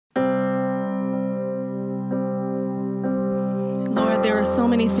there are so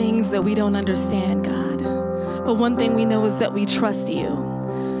many things that we don't understand, God. But one thing we know is that we trust you.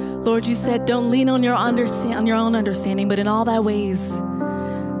 Lord, you said don't lean on your own understanding, but in all thy ways,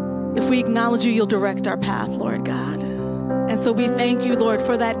 if we acknowledge you, you'll direct our path, Lord God. And so we thank you, Lord,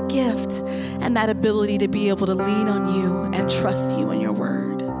 for that gift and that ability to be able to lean on you and trust you in your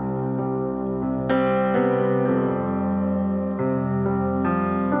word.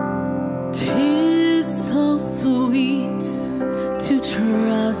 Tis so sweet to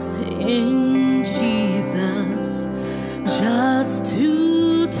trust in Jesus, just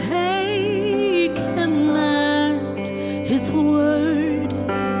to take him at his word,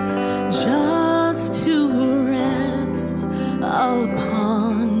 just to rest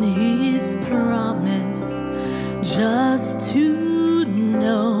upon his promise, just to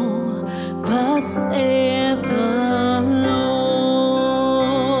know thus saith the Lord.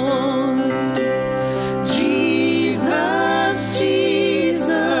 Jesus,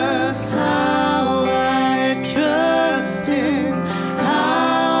 Jesus, how I trust him,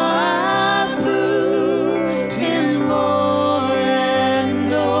 how I proved him more and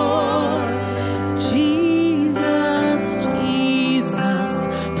more. Jesus, Jesus,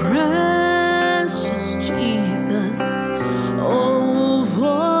 precious Jesus, oh,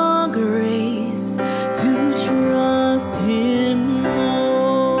 for grace to trust him more.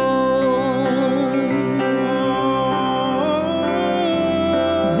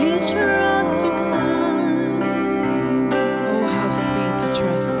 We trust you, God. Oh, how sweet to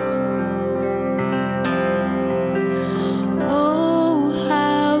trust. Oh,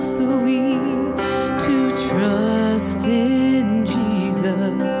 how sweet to trust in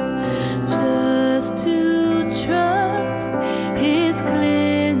Jesus, just to trust his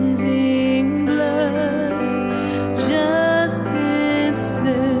cleansing blood, just in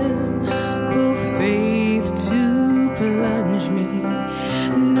simple faith to plunge me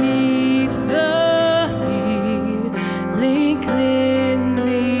 'neath the healing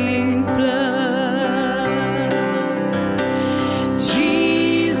cleansing flood.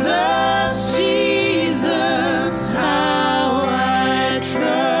 Jesus, Jesus, how I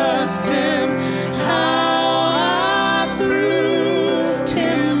trust him, how I proved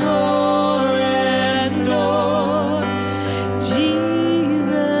him more and more.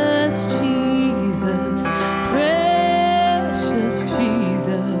 Jesus, Jesus, precious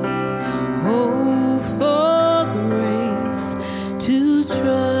Jesus, oh, for grace to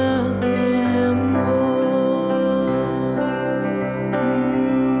trust him more.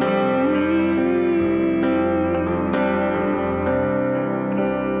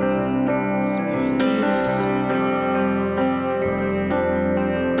 Spirit, lead us.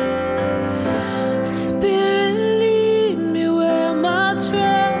 Spirit, lead me where my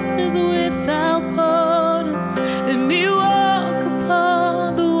trust is without borders. Let me walk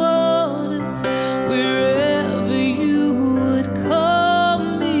upon the waters wherever you would call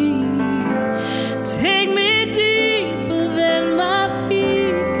me. Take me deeper than my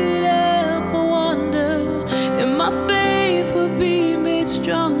feet could ever wander, and my faith will be made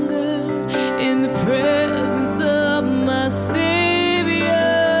stronger in the presence of my Savior.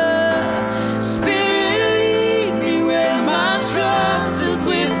 Spirit, lead me where my trust is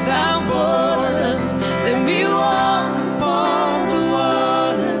without borders. Let me walk upon the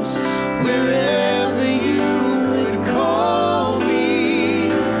waters wherever you would call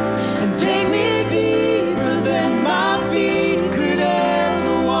me, and take me deeper than my feet could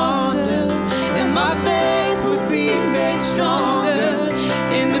ever wander, and my faith would be made stronger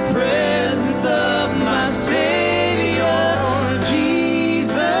in the presence of my Savior.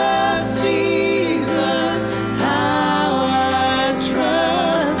 Jesus, Jesus, how I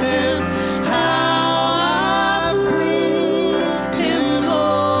trust him, how I proved him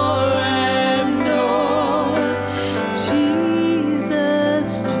more and more. Jesus,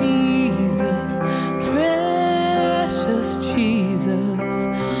 Jesus, precious Jesus,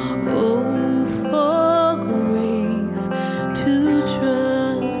 oh, for grace to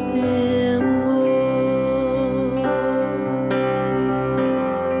trust him more.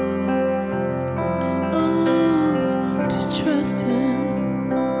 Oh, to trust him.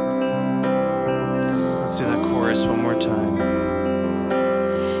 Let's do that chorus one more time.